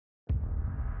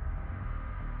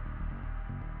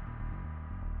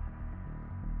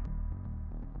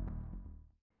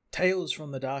Tales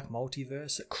from the Dark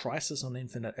Multiverse, Crisis on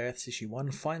Infinite Earths Issue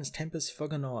 1 finds Tempest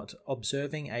Fogonaut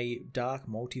observing a dark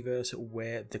multiverse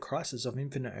where the Crisis of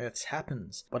Infinite Earths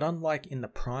happens, but unlike in the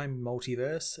Prime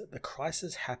Multiverse, the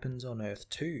Crisis happens on Earth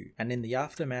 2, and in the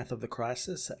aftermath of the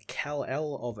Crisis,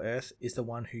 Kal-El of Earth is the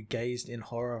one who gazed in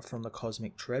horror from the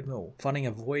cosmic treadmill, finding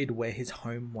a void where his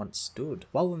home once stood.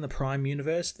 While in the Prime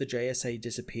Universe, the JSA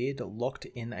disappeared, locked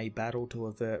in a battle to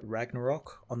avert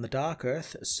Ragnarok. On the Dark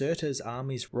Earth, Surtur's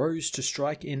armies rose to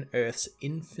strike in Earth's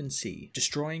infancy,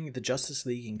 destroying the Justice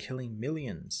League and killing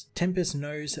millions. Tempest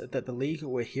knows that the League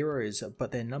were heroes,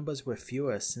 but their numbers were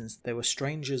fewer since they were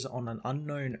strangers on an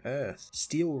unknown Earth,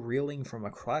 still reeling from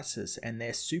a crisis, and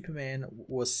their Superman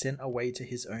was sent away to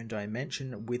his own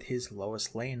dimension with his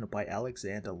Lois Lane by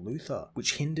Alexander Luthor,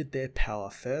 which hindered their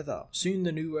power further. Soon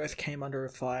the new Earth came under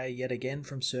fire yet again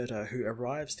from Surtur, who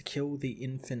arrives to kill the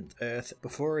infant Earth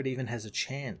before it even has a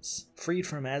chance. Freed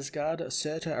from Asgard,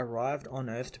 Surtur arrived on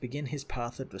Earth to begin his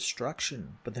path of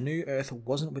destruction, but the new Earth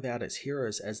wasn't without its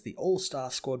heroes as the All-Star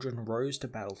Squadron rose to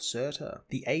battle Surtur.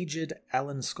 The aged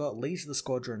Alan Scott leads the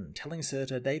squadron, telling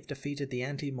Surtur they've defeated the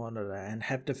Anti-Monitor and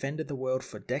have defended the world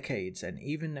for decades and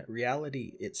even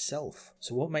reality itself.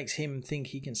 So what makes him think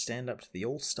he can stand up to the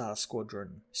All-Star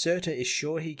Squadron? Surtur is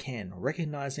sure he can,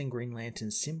 recognizing Green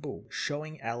Lantern's symbol,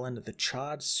 showing Alan the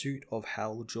charred suit of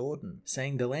Hal Jordan,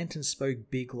 saying the Lantern spoke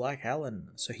big like Alan,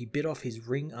 so he bit off his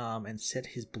ring arm and set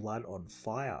his blood on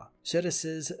fire. Surtur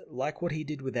says, like what he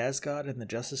did with Asgard and the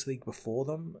Justice League before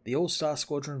them, the All-Star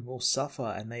Squadron will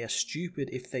suffer and they are stupid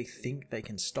if they think they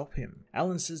can stop him.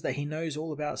 Alan says that he knows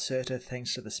all about Surtur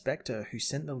thanks to the Spectre who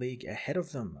sent the League ahead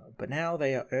of them, but now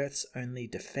they are Earth's only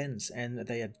defense and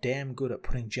they are damn good at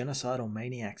putting genocidal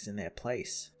maniacs in their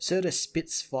place. Surtur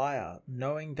spits fire,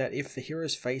 knowing that if the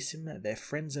heroes face him, their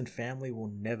friends and family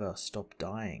will never stop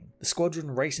dying. The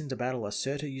squadron race into battle as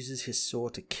Surtur uses his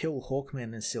sword to kill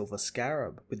Hawkman and Silver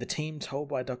Scarab, with the team told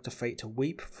by Dr. Fate to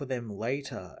weep for them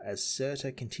later as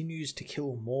Surtur continues to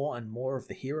kill more and more of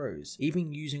the heroes,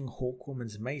 even using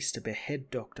Hawkwoman's mace to behead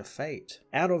Dr. Fate.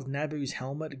 Out of Nabu's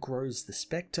helmet grows the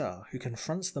Spectre, who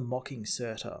confronts the mocking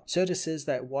Surtur. Surtur says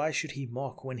that why should he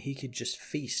mock when he could just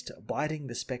feast, biting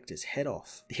the Spectre's head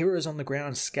off. The heroes on the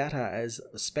ground scatter as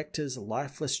the Spectre's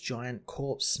lifeless giant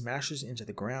corpse smashes into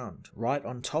the ground, right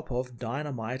on top of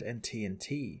Dynamite and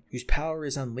TNT, whose power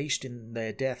is unleashed in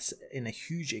their deaths in a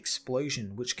huge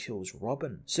explosion which kills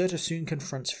Robin. Surtur soon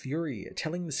confronts Fury,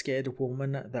 telling the scared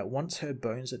woman that once her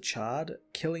bones are charred,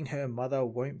 killing her mother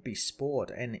won't be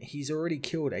sport, and he's already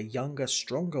killed a younger,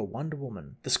 stronger Wonder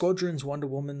Woman. The squadron's Wonder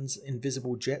Woman's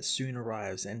invisible jet soon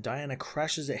arrives, and Diana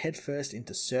crashes it headfirst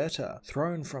into Surtur,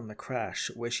 thrown from the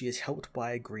crash, where she is helped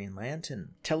by a Green Lantern,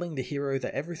 telling the hero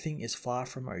that everything is far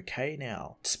from okay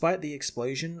now. Despite the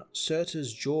explosion,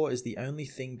 Surtur's jaw is the only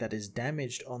thing that is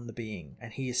damaged on the being,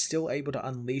 and he is still able to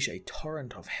unleash a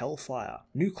torrent of hellfire.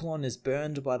 Nuklon is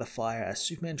burned by the fire as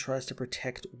Superman tries to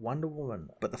protect Wonder Woman,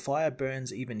 but the fire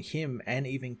burns even him and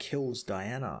even kills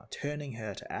Diana, turning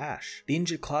her to ash. The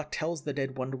injured Clark tells the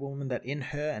dead Wonder Woman that in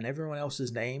her and everyone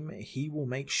else's name, he will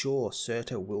make sure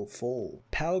Surtur will fall.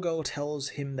 Power Girl tells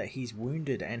him that he's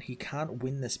wounded and he can't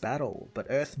win this battle, but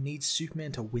Earth needs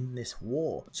Superman to win this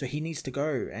war, so he needs to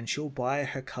go and she'll buy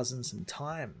her cousin some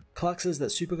time. Clark says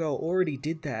that Supergirl already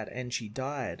did that and she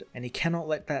died, and he cannot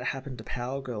let that happen to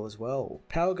Power Girl as well.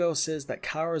 Power Girl says that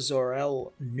Kara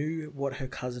Zor-El knew what her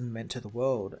cousin meant to the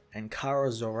world, and Kara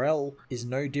Zor-El is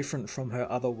no different from her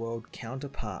otherworld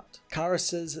counterpart. Kara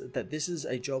says that this is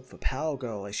a job for Power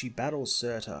Girl as she battles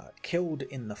Surtur, killed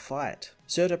in the fight.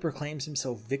 Surtur proclaims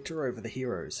himself victor over the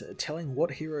heroes, telling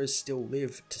what heroes still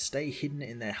live to stay hidden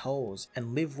in their holes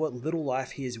and live what little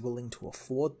life he is willing to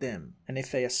afford them. And if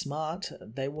they are smart,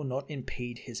 they will not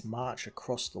impede his march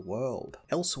across the world.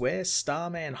 Elsewhere,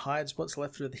 Starman hides what's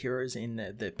left of the heroes in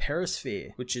the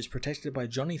Perisphere, which is protected by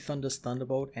Johnny Thunder's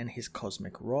Thunderbolt and his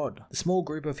Cosmic Rod. The small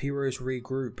group of heroes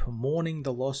regroup, mourning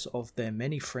the loss of their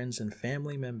many friends and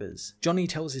family members. Johnny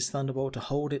tells his Thunderbolt to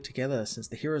hold it together since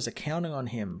the heroes are counting on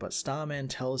him, but Starman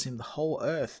tells him the whole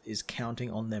Earth is counting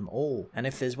on them all, and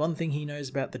if there's one thing he knows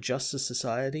about the Justice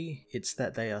Society, it's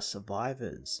that they are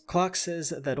survivors. Clark says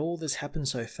that all this happened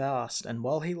so fast, and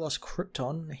while he lost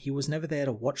Krypton, he was never there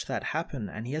to watch that happen,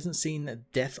 and he hasn't seen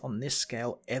death on this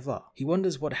scale ever. He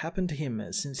wonders what happened to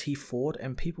him since he fought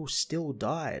and people still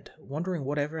died, wondering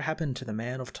whatever happened to the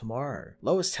Man of Tomorrow.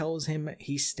 Lois tells him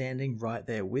he's standing right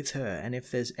there with her, and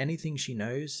if there's anything she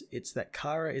knows, it's that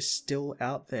Kara is still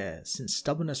out there, since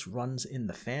stubbornness runs runs in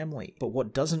the family. But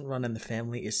what doesn't run in the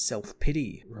family is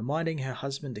self-pity, reminding her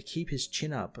husband to keep his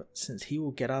chin up since he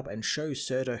will get up and show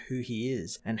Surtur who he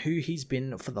is and who he's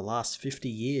been for the last 50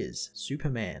 years,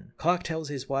 Superman. Clark tells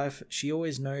his wife she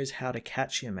always knows how to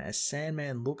catch him as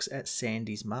Sandman looks at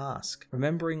Sandy's mask,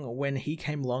 remembering when he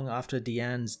came along after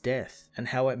Diane's death and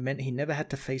how it meant he never had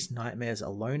to face nightmares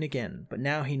alone again. But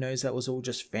now he knows that was all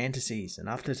just fantasies, and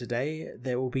after today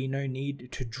there will be no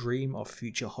need to dream of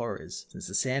future horrors since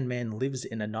the Sandman lives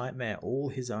in a nightmare all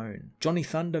his own. Johnny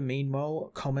Thunder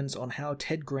meanwhile comments on how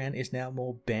Ted Grant is now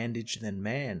more bandaged than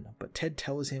man, but Ted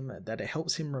tells him that it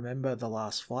helps him remember the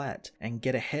last fight and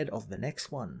get ahead of the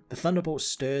next one. The thunderbolt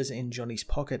stirs in Johnny's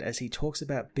pocket as he talks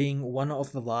about being one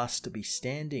of the last to be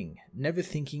standing, never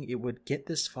thinking it would get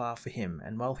this far for him,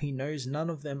 and while he knows none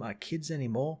of them are kids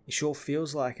anymore, it sure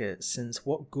feels like it, since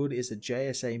what good is a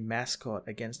JSA mascot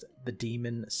against the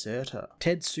demon Surtur?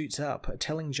 Ted suits up,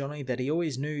 telling Johnny that he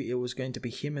always knew it was going to be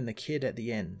him and the kid at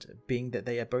the end, being that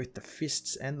they are both the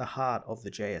fists and the heart of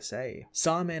the JSA.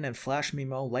 Starman and Flash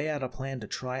meanwhile lay out a plan to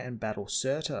try and battle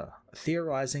Surtur,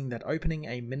 theorizing that opening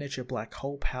a miniature black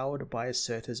hole powered by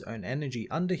Surtur's own energy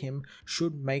under him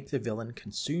should make the villain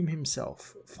consume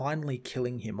himself, finally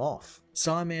killing him off.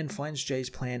 Starman finds Jay's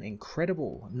plan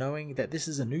incredible, knowing that this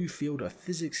is a new field of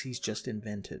physics he's just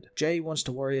invented. Jay wants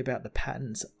to worry about the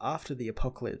patterns after the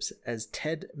apocalypse, as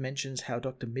Ted mentions how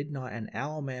Dr. Midnight and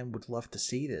Owlman would love to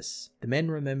see this. The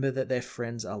men remember that their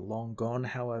friends are long gone,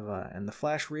 however, and the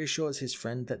Flash reassures his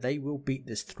friend that they will beat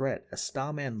this threat as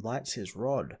Starman lights his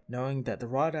rod, knowing that the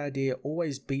right idea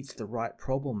always beats the right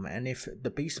problem, and if the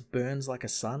beast burns like a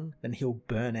sun, then he'll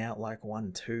burn out like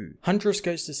one too. Huntress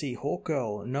goes to see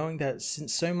Hawkgirl, knowing that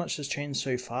since so much has changed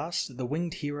so fast, the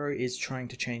winged hero is trying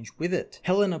to change with it.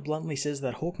 Helena bluntly says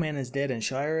that Hawkman is dead and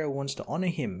Shira wants to honor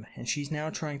him, and she's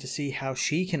now trying to see how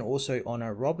she can also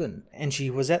honor Robin. And she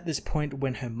was at this point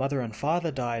when her mother and father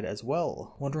died as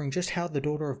well, wondering just how the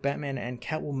daughter of Batman and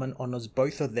Catwoman honors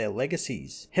both of their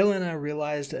legacies. Helena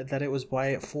realized that it was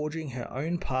by forging her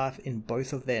own path in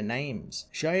both of their names.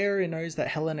 Shira knows that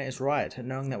Helena is right,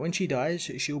 knowing that when she dies,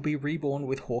 she'll be reborn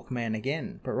with Hawkman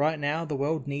again. But right now, the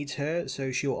world needs her,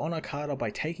 so she'll honor Carter by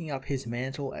taking up his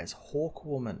mantle as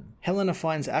Hawkwoman. Helena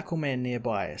finds Aquaman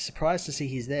nearby, surprised to see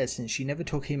he's there since she never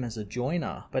took him as a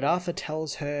joiner, but Arthur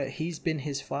tells her he's been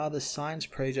his father's science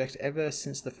project ever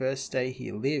since the first day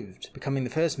he lived, becoming the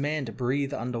first man to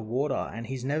breathe underwater, and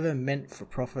he's never meant for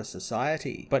proper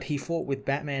society. But he fought with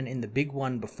Batman in the big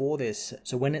one before this,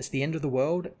 so when it's the end of the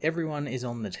world, everyone is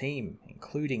on the team,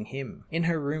 including him. In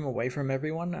her room away from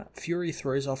everyone, Fury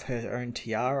throws off her own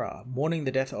tiara, mourning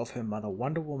the death of her mother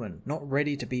Wonder Woman, not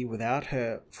ready to be without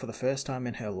her for the first time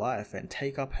in her life and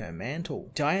take up her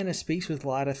mantle. Diana speaks with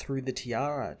Lyta through the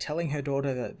tiara, telling her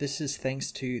daughter that this is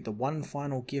thanks to the one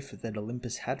final gift that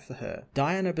Olympus had for her.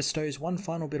 Diana bestows one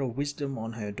final bit of wisdom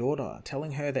on her daughter,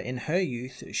 telling her that in her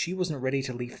youth she wasn't ready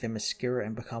to leave the mascara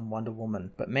and become Wonder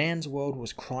Woman, but man's world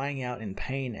was crying out in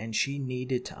pain and she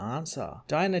needed to answer.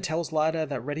 Diana tells Lyta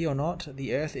that ready or not,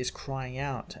 the Earth is crying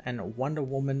out and Wonder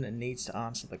Woman needs to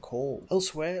answer the call.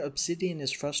 Elsewhere, Obsidian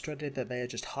is frustrated that they are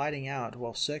just hiding out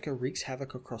while Surtur wreaks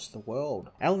havoc across the world.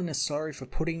 Alan is sorry for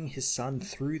putting his son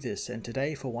through this, and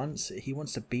today for once he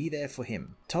wants to be there for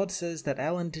him. Todd says that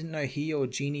Alan didn't know he or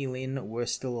Jeannie Lynn were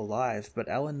still alive, but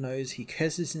Alan knows he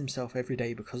curses himself every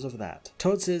day because of that.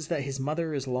 Todd says that his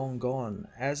mother is long gone,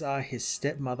 as are his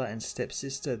stepmother and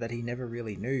stepsister that he never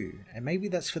really knew, and maybe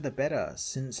that's for the better,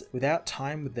 since without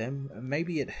time with them,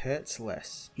 maybe it hurts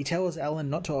less. He tells Alan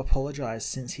not to apologize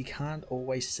since he can't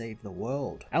always save the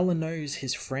world. Alan knows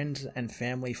his friends and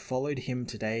family followed him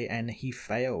today and he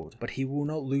failed, but he will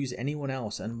not lose anyone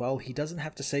else, and while he doesn't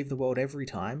have to save the world every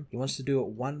time, he wants to do it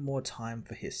one more time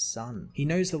for his son. He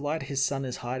knows the light his son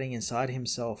is hiding inside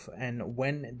himself, and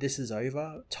when this is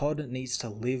over, Todd needs to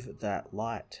live that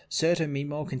light. Surtur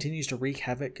meanwhile continues to wreak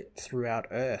havoc throughout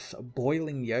Earth,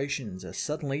 boiling the oceans as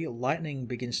suddenly lightning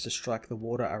begins to strike the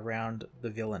water around the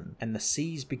villain, and the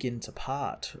seas begin to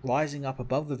part, rising up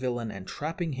above the villain and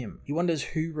trapping him. He wonders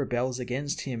who rebels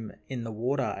against him in the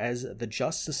water as the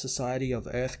Justice Society of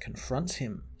Earth confronts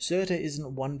him. Surtur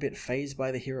isn't one bit fazed by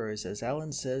the heroes, as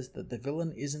Alan says that the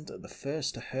villain isn't the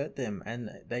first to hurt them and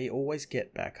they always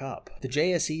get back up. The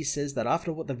JSE says that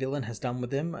after what the villain has done with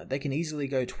them, they can easily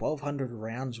go 1200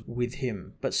 rounds with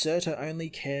him, but Surtur only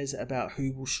cares about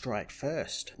who will strike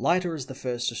first. Lyta is the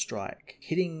first to strike,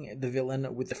 hitting the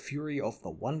villain with the fury of the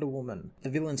Wonder Woman.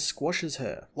 The villain squashes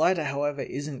her. Lyta, however,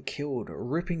 isn't killed,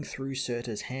 ripping through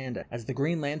Surtur's hand as the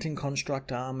Green Lantern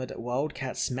construct armored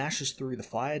Wildcat smashes through the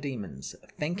fire demons.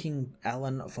 thanking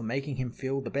Alan for making him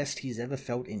feel the best he's ever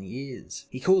felt in years.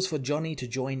 He calls for Johnny to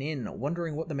join in,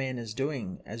 wondering what the man is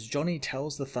doing, as Johnny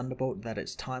tells the Thunderbolt that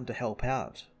it's time to help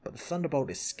out. But the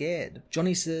Thunderbolt is scared.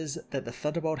 Johnny says that the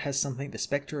Thunderbolt has something the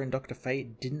Spectre and Dr.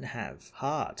 Fate didn't have,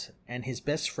 heart, and his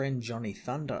best friend Johnny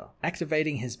Thunder.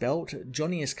 Activating his belt,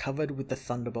 Johnny is covered with the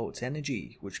Thunderbolt's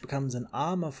energy, which becomes an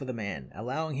armor for the man,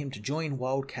 allowing him to join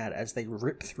Wildcat as they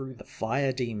rip through the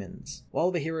fire demons. While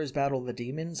the heroes battle the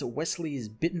demons, Wesley is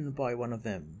bitten by one of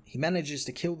them. He manages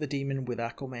to kill the demon with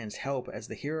Aquaman's help, as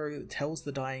the hero tells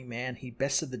the dying man he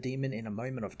bested the demon in a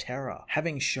moment of terror,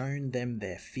 having shown them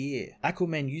their fear.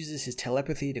 Aquaman uses his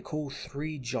telepathy to call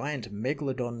 3 giant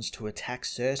megalodons to attack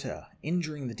Surtur,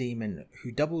 injuring the demon,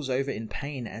 who doubles over in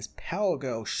pain as Power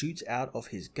Girl shoots out of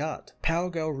his gut. Power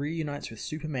Girl reunites with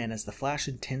Superman as the Flash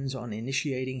intends on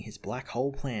initiating his black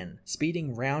hole plan,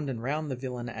 speeding round and round the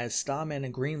villain as Starman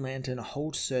and Green Lantern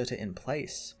hold Surtur in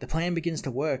place. The plan begins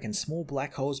to work and small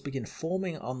black holes begin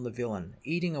forming on the villain,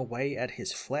 eating away at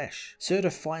his flesh. Surtur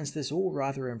finds this all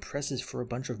rather impressive for a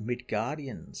bunch of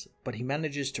Midgardians, but he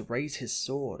manages to raise his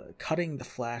sword, cutting the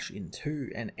Flash in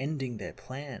two and ending their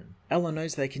plan. Ella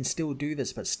knows they can still do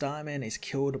this, but Starman is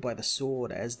killed by the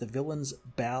sword as the villain's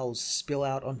bowels spill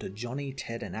out onto Johnny,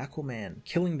 Ted and Aquaman,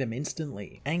 killing them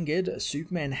instantly. Angered,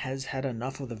 Superman has had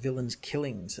enough of the villain's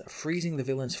killings, freezing the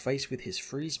villain's face with his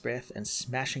freeze breath and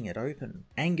smashing it open.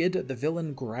 Angered, the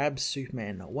villain grabs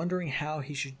Superman, wondering how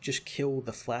he should just kill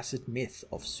the flaccid myth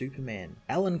of Superman.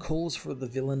 Alan calls for the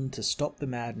villain to stop the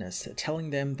madness, telling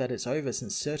them that it's over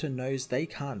since Surtur knows they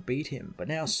can't beat him, but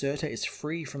now Surtur is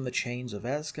free from the chains of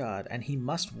Asgard and he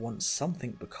must want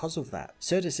something because of that.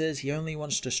 Surtur says he only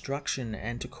wants destruction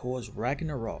and to cause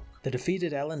Ragnarok. The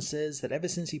defeated Alan says that ever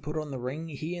since he put on the ring,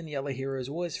 he and the other heroes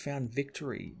always found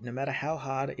victory, no matter how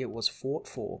hard it was fought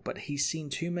for, but he's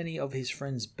seen too many of his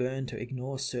friends burn to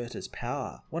ignore Surtur's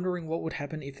power, wondering what would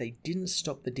happen if they didn't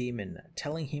stop the demon,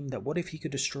 telling him that what if he could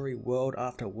destroy world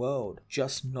after world,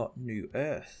 just not New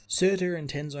Earth. Surtur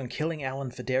intends on killing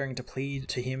Alan for daring to plead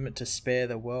to him to spare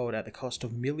the world at the cost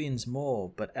of millions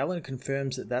more, but Alan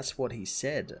confirms that that's what he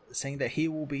said, saying that he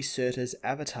will be Surtur's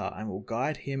avatar and will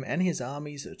guide him and his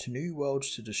armies to new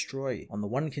worlds to destroy, on the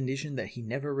one condition that he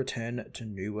never return to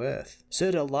New Earth.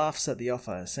 Surtur laughs at the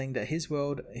offer, saying that his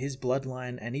world, his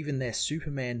bloodline, and even their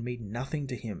Superman mean nothing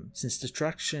to him, since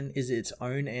destruction is its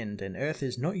own end and Earth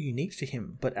is not unique to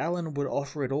him, but Alan would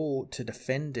offer it all to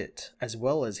defend it, as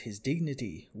well as his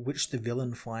dignity, which the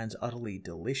villain finds utterly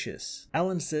delicious.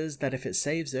 Alan says that if it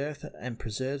saves Earth and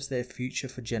preserves their future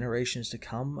for generations to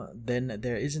come, then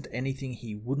there isn't anything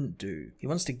he wouldn't do. He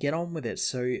wants to get on with it,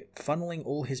 so funneling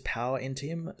all his power into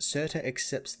him, Surtur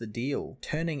accepts the deal,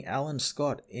 turning Alan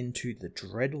Scott into the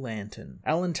Dread Lantern.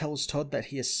 Alan tells Todd that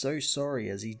he is so sorry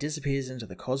as he disappears into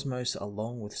the cosmos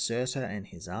along with Surtur and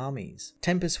his armies.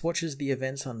 Tempest watches the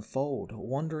events unfold,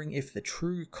 wondering if the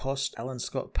true cost Alan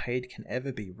Scott paid can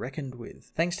ever be reckoned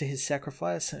with. Thanks to his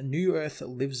sacrifice, New Earth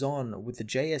lives on with the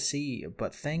JSE,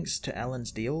 but thanks to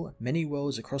Alan's deal, many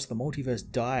worlds across the multiverse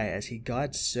die as he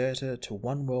guides Surtur to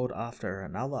one world after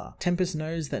another. Tempest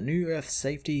knows that New Earth's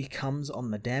safety comes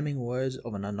on the damning words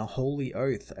of an unholy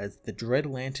oath as the Dread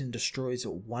Lantern destroys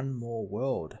one more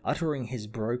world, uttering his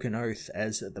broken oath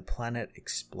as the planet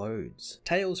explodes.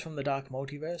 Tales from the Dark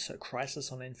Multiverse,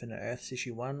 Crisis on Infinite Earths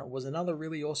issue 1 was another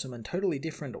really awesome and totally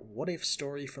different what-if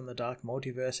story from the Dark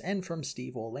Multiverse and from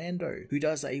Steve Orlando, who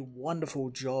does a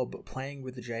wonderful job playing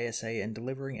with the JSA and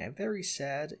delivering a very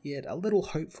sad yet a little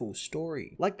hopeful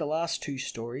story. Like the last two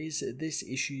stories, this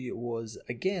issue was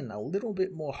again a little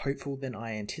bit more hopeful than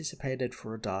I anticipated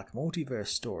for a Dark Multiverse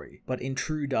story, but in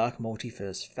true Dark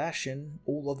Multiverse fashion,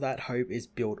 all of that hope is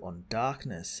built on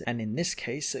darkness, and in this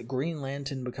case, Green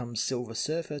Lantern becomes Silver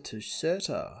Surfer to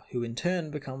Surtur, who in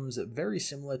turn becomes very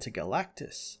similar to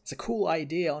Galactus. It's a cool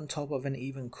idea on top of an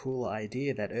even cooler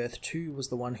idea that Earth 2 was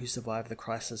the one who survived the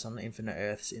Crisis on Infinite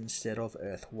Earths instead of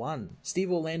Earth 1.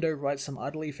 Steve Orlando writes some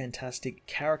utterly fantastic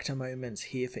character moments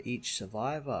here for each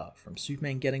survivor, from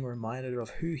Superman getting reminded of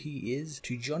who he is,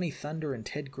 to Johnny Thunder and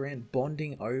Ted Grant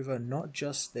bonding over not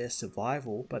just their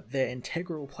survival, but their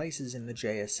integral places in the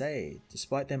JSA,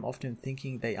 despite them often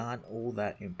thinking they aren't all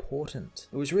that important.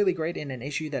 It was really great in an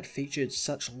issue that featured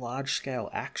such large-scale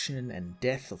action and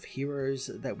death of heroes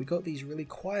that we got these really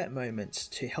quiet moments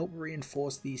to help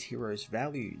reinforce these heroes'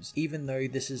 values. Even though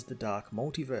this is the Dark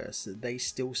Multiverse, they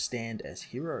still stand as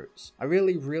heroes. I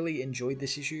really enjoyed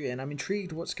this issue, and I'm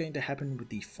intrigued what's going to happen with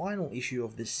the final issue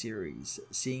of this series,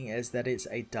 seeing as that it's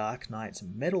a Dark Knight's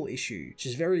Earth's metal issue, which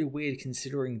is very weird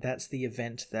considering that's the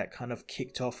event that kind of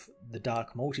kicked off the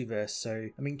Dark Multiverse, so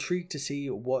I'm intrigued to see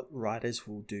what writers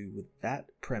will do with that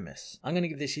premise. I'm going to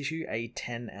give this issue a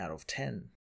 10 out of 10.